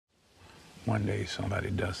one day somebody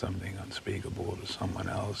does something unspeakable to someone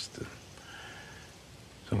else, to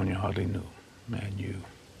someone you hardly knew, and you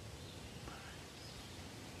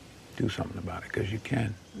do something about it because you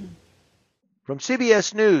can. From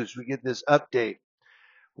CBS News, we get this update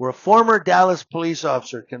where a former Dallas police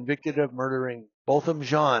officer convicted of murdering Botham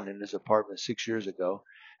Jean in his apartment 6 years ago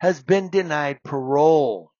has been denied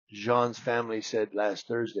parole, Jean's family said last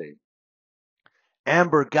Thursday.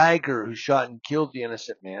 Amber Guyger, who shot and killed the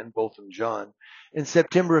innocent man, Botham Jean, in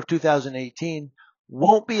September of 2018,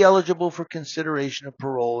 won't be eligible for consideration of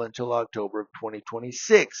parole until October of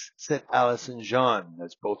 2026, said Allison Jean,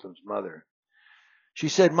 that's Botham's mother. She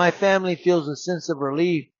said, "My family feels a sense of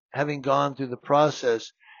relief having gone through the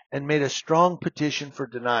process and made a strong petition for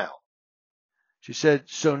denial." She said,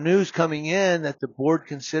 "So news coming in that the board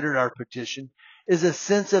considered our petition is a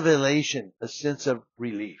sense of elation, a sense of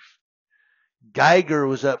relief." Guyger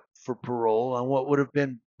was up for parole on what would have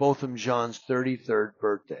been Botham Jean's 33rd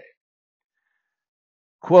birthday.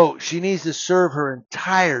 Quote, "She needs to serve her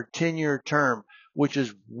entire 10-year term, which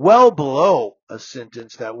is well below a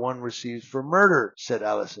sentence that one receives for murder," said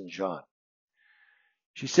Allison Jean.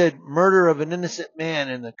 She said, "Murder of an innocent man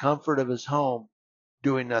in the comfort of his home,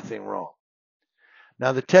 doing nothing wrong."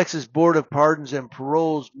 Now, the Texas Board of Pardons and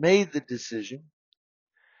Paroles made the decision,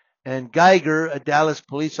 and Guyger, a Dallas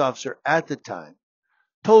police officer at the time,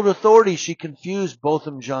 told authorities she confused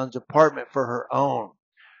Botham Jean's apartment for her own.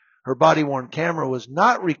 Her body-worn camera was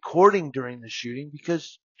not recording during the shooting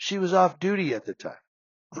because she was off duty at the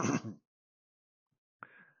time.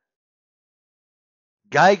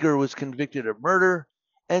 Guyger was convicted of murder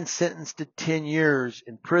and sentenced to 10 years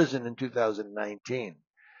in prison in 2019.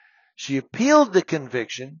 She appealed the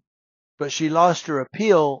conviction, but she lost her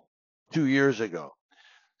appeal 2 years ago.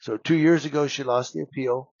 So 2 years ago, she lost the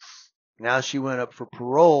appeal. Now she went up for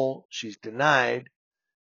parole. She's denied.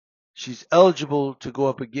 She's eligible to go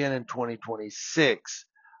up again in 2026.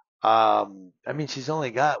 I mean, she's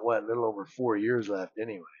only got, a little over 4 years left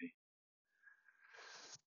anyway.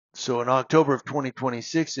 So in October of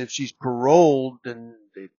 2026, if she's paroled, then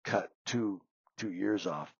they cut two years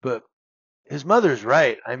off. But his mother's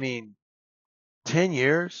right. I mean, 10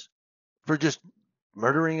 years for just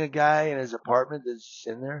murdering a guy in his apartment that's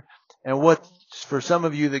in there. And what, for some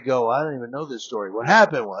of you that go, "I don't even know this story," what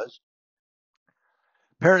happened was,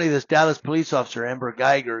 apparently this Dallas police officer, Amber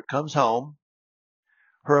Guyger, comes home.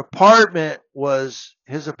 Her apartment was,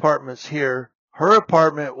 his apartment's here. Her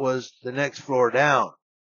apartment was the next floor down.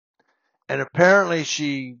 And apparently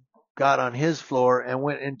she got on his floor and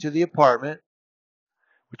went into the apartment,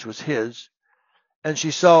 which was his, and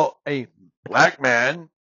she saw a black man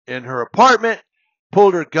in her apartment,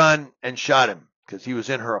 pulled her gun and shot him because he was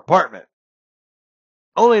in her apartment.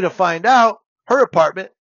 Only to find out her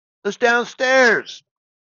apartment was downstairs.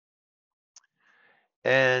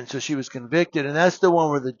 And so she was convicted, and that's the one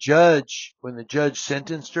where the judge, when the judge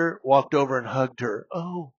sentenced her, walked over and hugged her.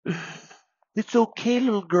 "Oh, it's okay,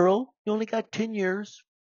 little girl. You only got 10 years.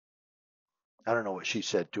 I don't know what she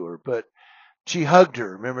said to her, but she hugged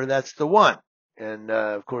her. Remember, that's the one. And,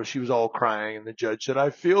 of course, she was all crying, and the judge said, "I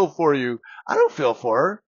feel for you." I don't feel for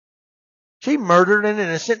her. She murdered an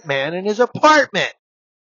innocent man in his apartment.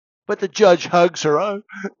 But the judge hugs her.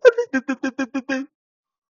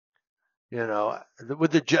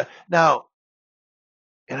 With the judge. Now,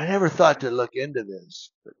 and I never thought to look into this,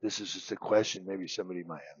 but this is just a question. Maybe somebody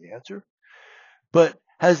might have the answer. But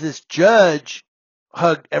has this judge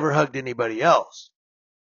ever hugged anybody else?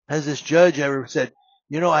 Has this judge ever said,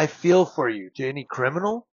 "I feel for you," to any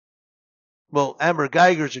criminal? Well, Amber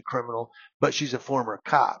Guyger's a criminal, but she's a former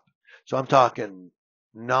cop. So I'm talking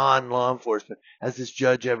non-law enforcement. Has this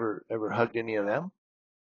judge ever hugged any of them?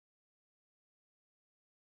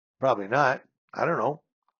 Probably not. I don't know.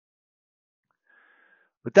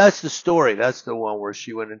 But that's the story. That's the one where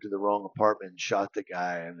she went into the wrong apartment and shot the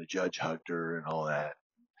guy, and the judge hugged her and all that.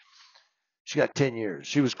 She got 10 years.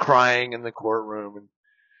 She was crying in the courtroom, and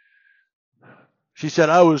she said,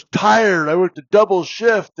 "I was tired. I worked a double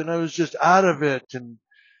shift, and I was just out of it." And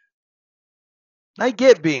I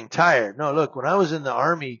get being tired. No, look, when I was in the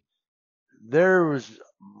Army, there was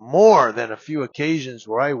more than a few occasions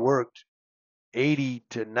where I worked 80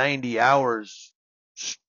 to 90 hours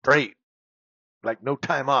straight, like no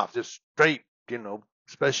time off, just straight,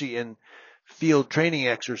 especially in field training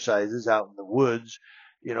exercises out in the woods.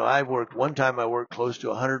 One time I worked close to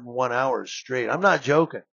 101 hours straight. I'm not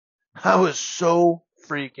joking. I was so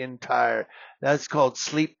freaking tired. That's called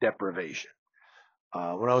sleep deprivation.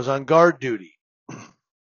 When I was on guard duty,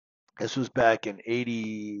 this was back in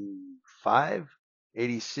 85,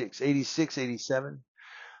 86, 87.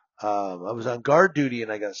 I was on guard duty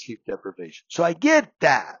and I got sleep deprivation. So I get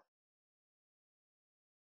that.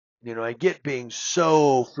 I get being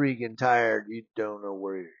so freaking tired you don't know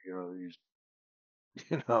where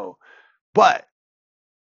but at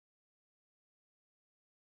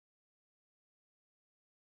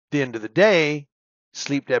the end of the day,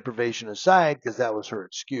 sleep deprivation aside, because that was her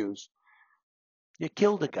excuse, you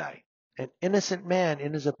killed a guy. An innocent man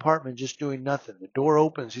in his apartment just doing nothing. The door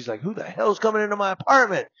opens. He's like, who the hell's coming into my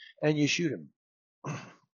apartment? And you shoot him.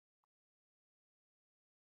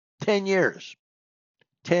 10 years.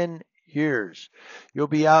 10 years. You'll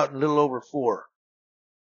be out in a little over 4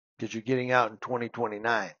 because you're getting out in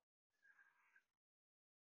 2029.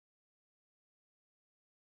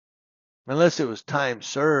 Unless it was time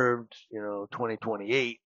served,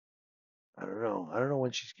 2028. I don't know. I don't know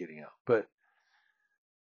when she's getting out, but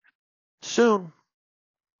soon.